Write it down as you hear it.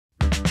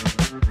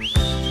Hi,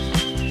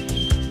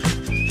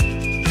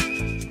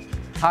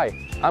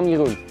 I'm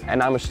Jeroen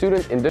and I'm a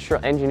student in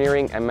Industrial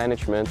Engineering and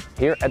Management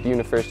here at the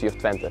University of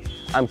Twente.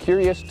 I'm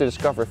curious to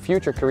discover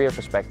future career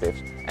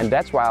perspectives and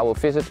that's why I will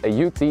visit a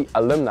UT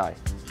alumni.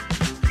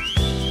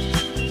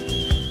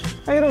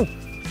 Hey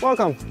Jeroen,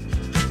 welcome.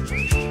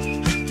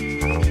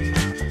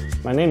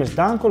 My name is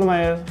Daan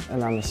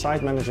and I'm the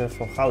site manager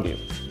for Gaudium,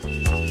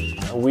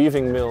 a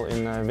weaving mill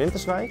in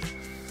Winterswijk.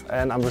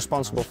 And I'm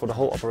responsible for the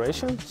whole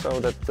operation, so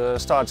that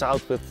starts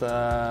out with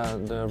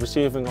the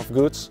receiving of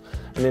goods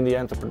and in the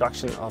end the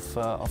production of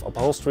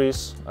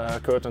upholsteries,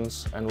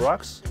 curtains and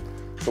rugs.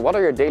 So what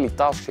are your daily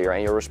tasks here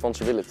and your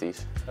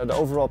responsibilities? The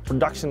overall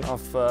production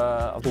of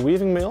the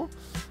weaving mill,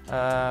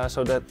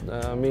 so that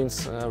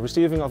means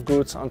receiving of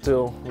goods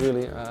until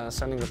really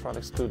sending the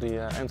products to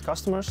the end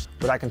customers.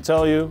 But I can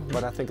tell you,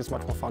 but I think it's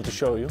much more fun to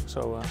show you,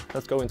 so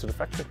let's go into the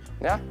factory.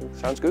 Yeah,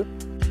 sounds good.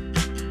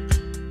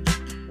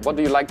 What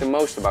do you like the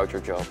most about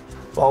your job?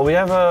 Well, we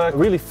have a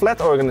really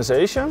flat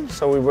organization,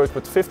 so we work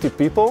with 50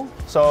 people.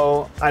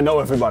 So I know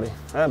everybody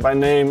by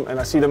name and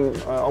I see them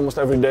almost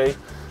every day.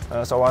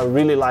 So I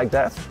really like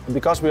that.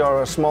 Because we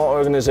are a small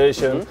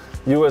organization,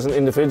 you as an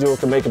individual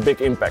can make a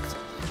big impact.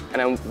 And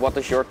then what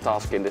is your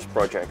task in this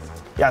project?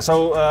 Yeah,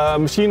 so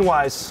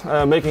machine-wise,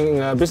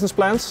 making business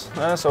plans.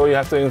 So you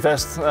have to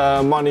invest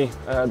money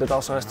that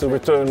also has to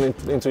return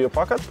into your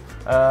pocket.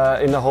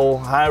 In the whole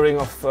hiring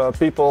of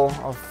people,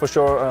 for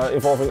sure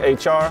involving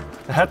HR,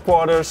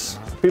 headquarters,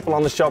 people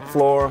on the shop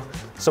floor,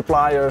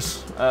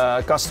 suppliers,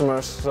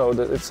 customers. So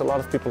it's a lot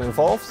of people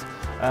involved.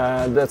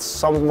 That's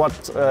somewhat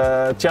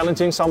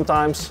challenging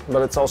sometimes,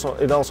 but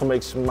it also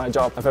makes my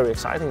job very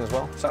exciting as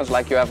well. Sounds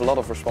like you have a lot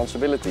of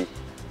responsibility.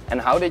 And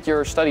how did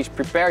your studies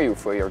prepare you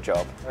for your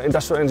job?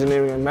 Industrial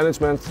engineering and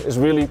management is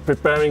really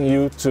preparing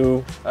you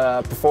to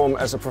perform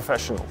as a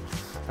professional.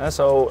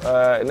 So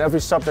in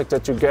every subject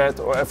that you get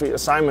or every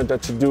assignment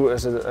that you do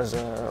as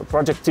a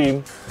project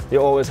team, you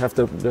always have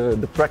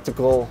the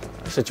practical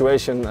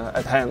situation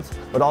at hand,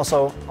 but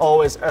also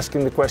always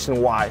asking the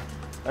question why.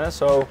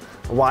 So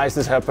why is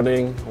this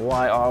happening?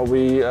 Why are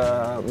we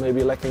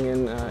maybe lacking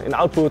in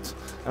output,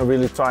 and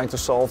really trying to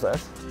solve that.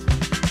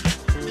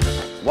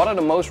 What are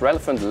the most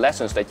relevant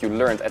lessons that you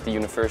learned at the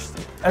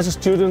university? As a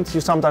student,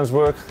 you sometimes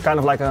work kind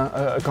of like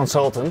a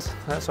consultant.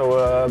 So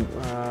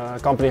a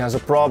company has a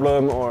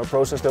problem or a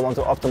process they want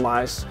to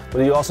optimize,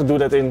 but you also do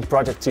that in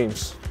project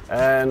teams.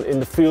 And in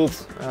the field,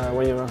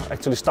 when you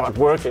actually start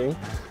working,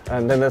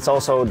 and then that's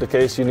also the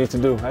case you need to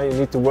do. You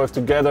need to work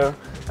together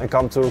and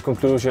come to a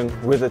conclusion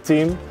with a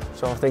team.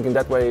 So I think in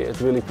that way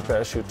it really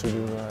prepares you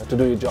to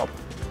do your job.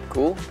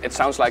 Cool. It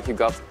sounds like you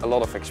got a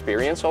lot of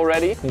experience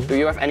already. Do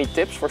you have any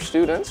tips for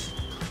students?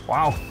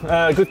 Wow,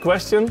 good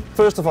question.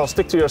 First of all,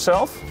 stick to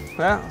yourself.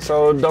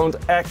 So don't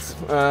act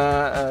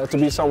to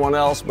be someone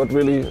else, but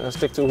really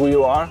stick to who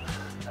you are.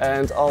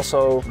 And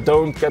also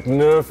don't get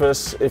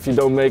nervous if you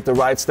don't make the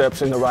right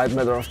steps in the right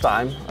matter of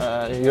time.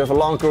 You have a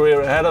long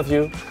career ahead of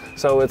you,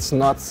 so it's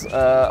not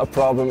a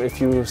problem if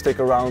you stick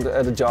around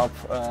at a job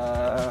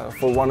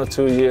for 1 or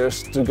 2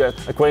 years to get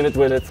acquainted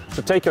with it.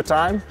 So take your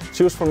time,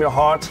 choose from your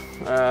heart,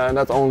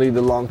 not only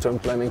the long-term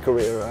planning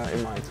career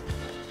in mind.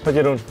 But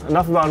Jeroen,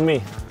 enough about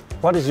me.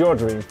 What is your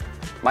dream?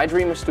 My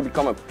dream is to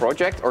become a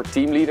project or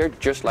team leader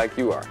just like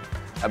you are.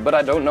 But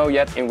I don't know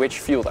yet in which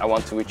field I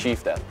want to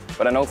achieve that.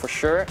 But I know for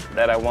sure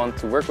that I want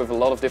to work with a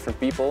lot of different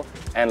people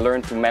and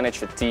learn to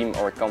manage a team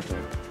or a company.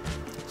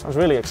 Sounds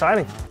really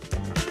exciting.